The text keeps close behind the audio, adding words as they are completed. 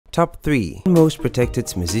Top 3 Most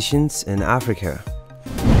Protected Musicians in Africa.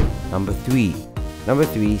 Number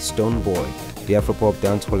 3, Stone Boy. The Afropop,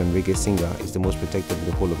 dancehall and reggae singer is the most protected in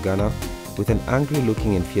the whole of Ghana, with an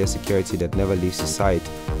angry-looking and fierce security that never leaves his side,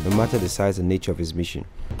 no matter the size and nature of his mission.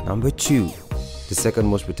 Number 2, the second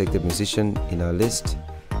most protected musician in our list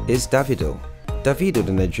is Davido. Davido,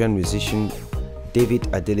 the Nigerian musician David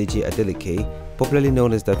Adeleke Adeleke, popularly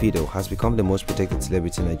known as Davido, has become the most protected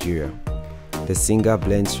celebrity in Nigeria. The singer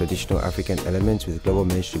blends traditional African elements with global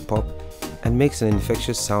mainstream pop and makes an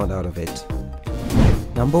infectious sound out of it.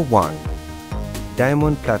 Number 1,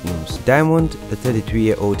 Diamond Platnumz. Diamond, the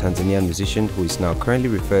 33-year-old Tanzanian musician who is now currently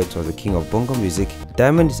referred to as the king of bongo music,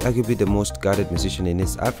 Diamond is arguably the most guarded musician in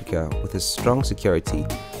East Africa, with a strong security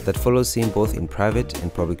that follows him both in private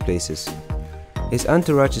and public places. His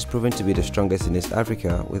entourage is proven to be the strongest in East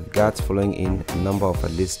Africa, with guards following in a number of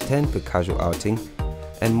at least 10 per casual outing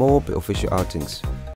and more per official outings.